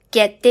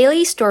Get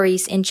daily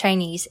stories in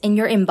Chinese in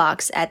your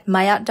inbox at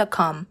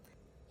maya.com.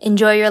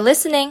 Enjoy your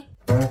listening!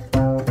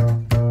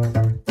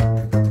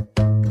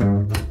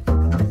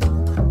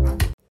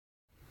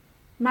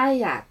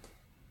 Mandarin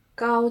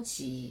高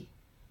级，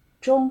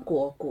中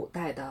国古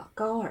代的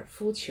高尔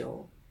夫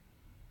球。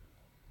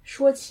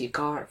说起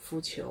高尔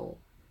夫球，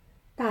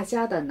大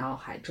家的脑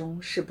海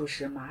中是不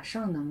是马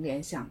上能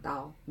联想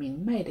到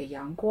明媚的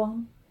阳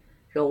光、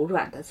柔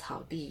软的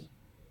草地，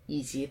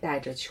以及戴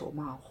着球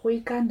帽挥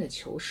杆的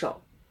球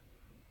手？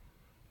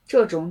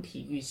这种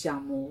体育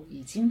项目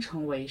已经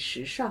成为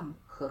时尚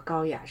和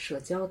高雅社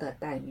交的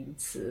代名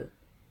词。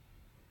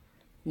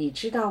你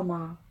知道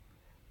吗？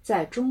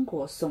在中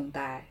国宋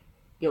代，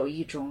有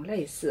一种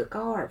类似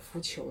高尔夫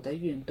球的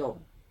运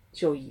动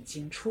就已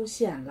经出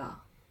现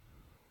了。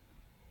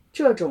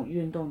这种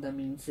运动的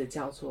名字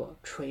叫做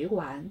锤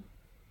丸，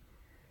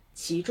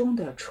其中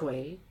的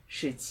锤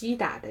是击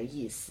打的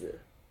意思，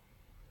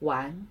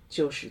丸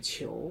就是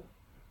球。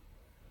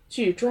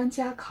据专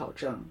家考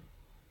证，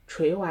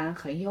锤丸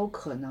很有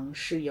可能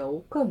是由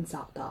更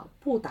早的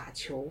步打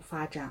球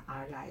发展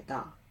而来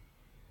的。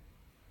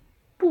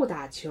步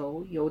打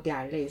球有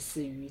点类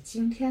似于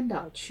今天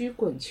的曲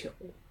棍球，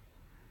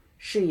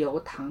是由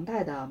唐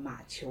代的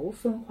马球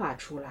分化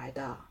出来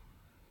的。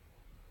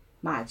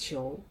马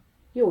球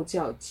又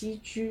叫击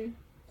车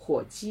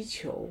或击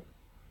球，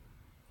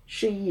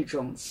是一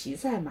种骑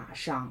在马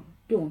上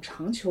用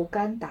长球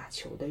杆打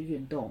球的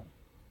运动。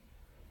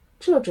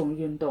这种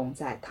运动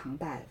在唐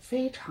代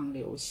非常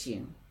流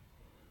行，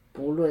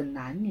不论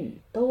男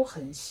女都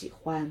很喜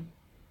欢。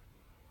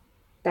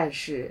但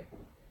是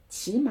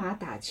骑马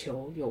打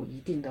球有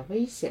一定的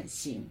危险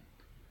性，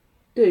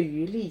对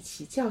于力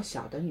气较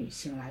小的女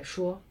性来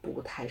说不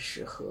太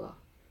适合，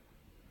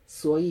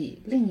所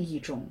以另一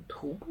种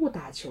徒步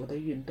打球的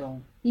运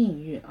动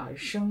应运而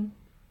生，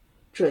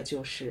这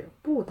就是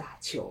步打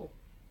球。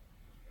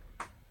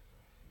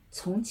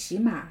从骑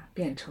马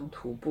变成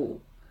徒步，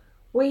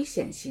危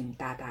险性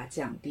大大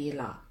降低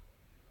了，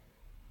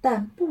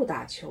但步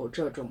打球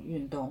这种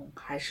运动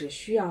还是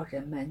需要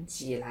人们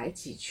挤来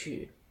挤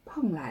去、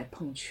碰来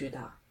碰去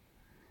的，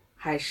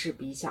还是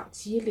比较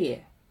激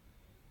烈。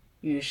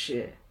于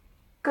是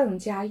更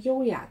加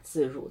优雅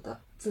自如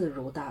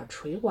的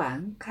锤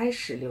丸开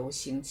始流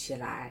行起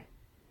来。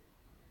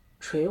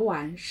锤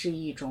丸是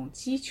一种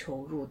击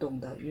球入洞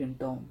的运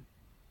动，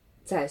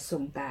在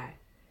宋代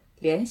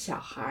连小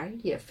孩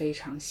也非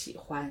常喜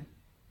欢。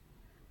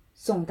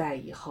宋代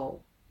以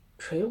后，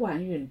锤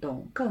丸运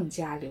动更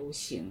加流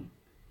行。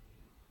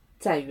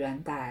在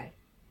元代，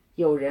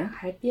有人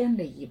还编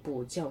了一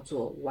部叫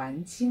做《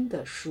丸经》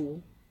的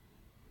书。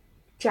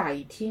乍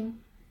一听，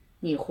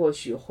你或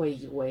许会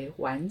以为《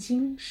丸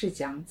经》是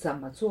讲怎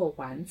么做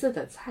丸子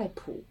的菜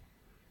谱。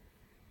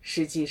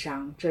实际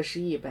上，这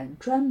是一本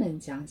专门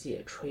讲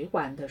解锤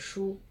丸的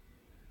书。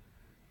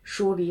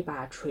书里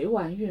把锤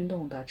丸运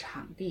动的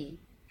场地、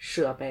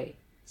设备、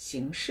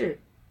形式、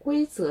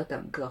规则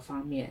等各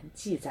方面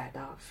记载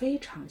得非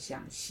常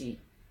详细。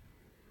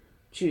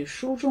据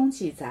书中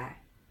记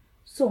载，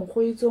宋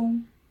徽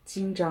宗、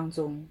金章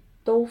宗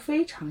都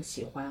非常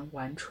喜欢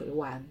玩锤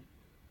丸。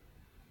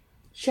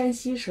山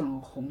西省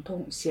洪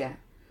洞县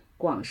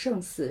广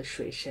胜寺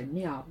水神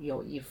庙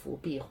有一幅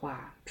壁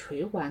画《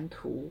锤丸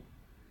图》，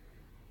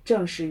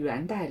正是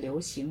元代流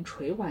行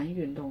锤丸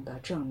运动的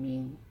证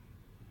明。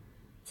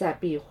在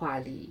壁画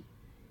里，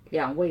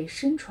两位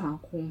身穿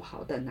红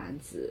袍的男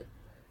子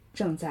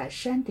正在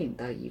山顶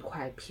的一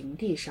块平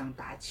地上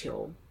打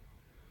球，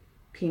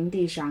平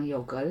地上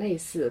有个类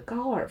似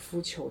高尔夫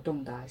球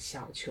洞的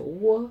小球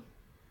窝。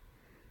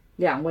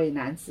两位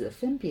男子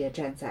分别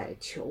站在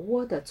球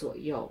窝的左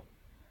右，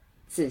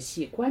仔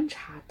细观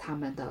察他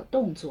们的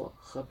动作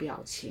和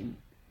表情，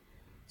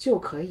就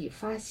可以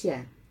发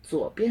现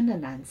左边的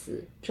男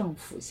子正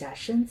俯下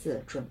身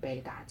子准备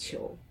打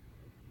球，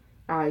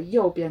而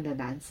右边的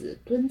男子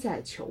蹲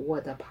在球窝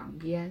的旁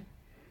边，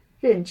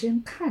认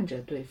真看着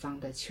对方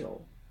的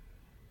球。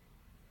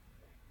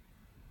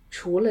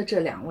除了这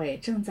两位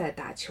正在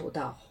打球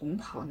的红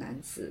袍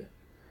男子，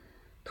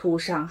图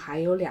上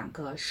还有两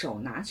个手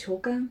拿球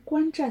杆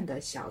观战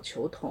的小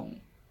球童。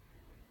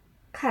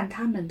看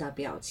他们的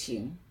表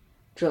情，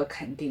这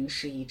肯定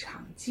是一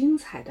场精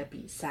彩的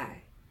比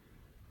赛。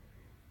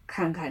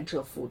看看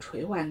这幅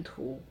锤丸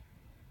图，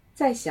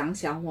再想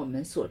想我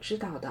们所知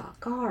道的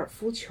高尔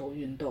夫球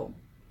运动，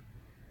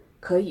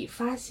可以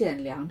发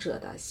现两者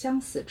的相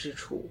似之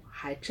处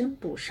还真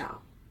不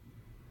少。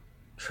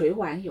锤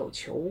丸有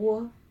球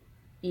窝，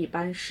一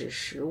般是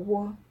10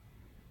窝；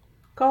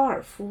高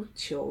尔夫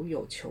球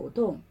有球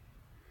洞，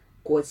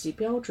国际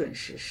标准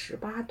是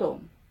18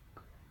洞。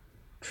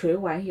锤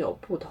丸有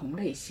不同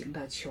类型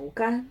的球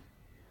杆，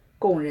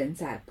供人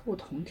在不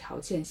同条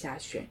件下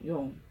选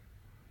用。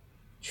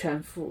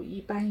全副一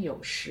般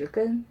有10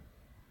根。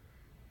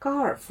高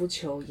尔夫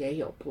球也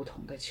有不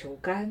同的球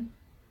杆，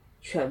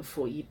全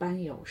副一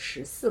般有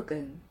14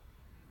根。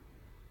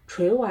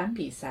锤丸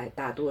比赛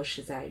大多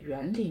是在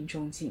园林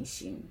中进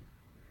行，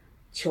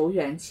球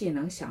员既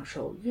能享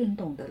受运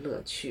动的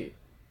乐趣，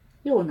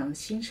又能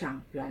欣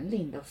赏园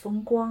林的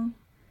风光。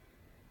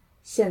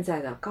现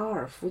在的高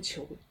尔夫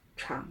球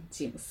场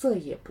景色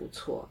也不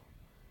错，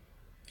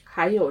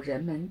还有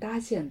人们搭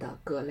建的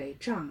各类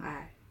障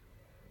碍，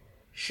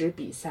使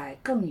比赛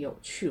更有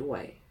趣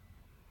味。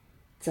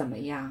怎么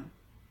样？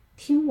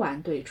听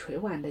完对锤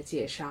丸的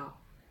介绍，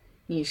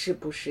你是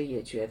不是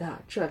也觉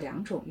得这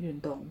两种运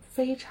动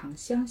非常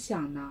相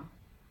像呢？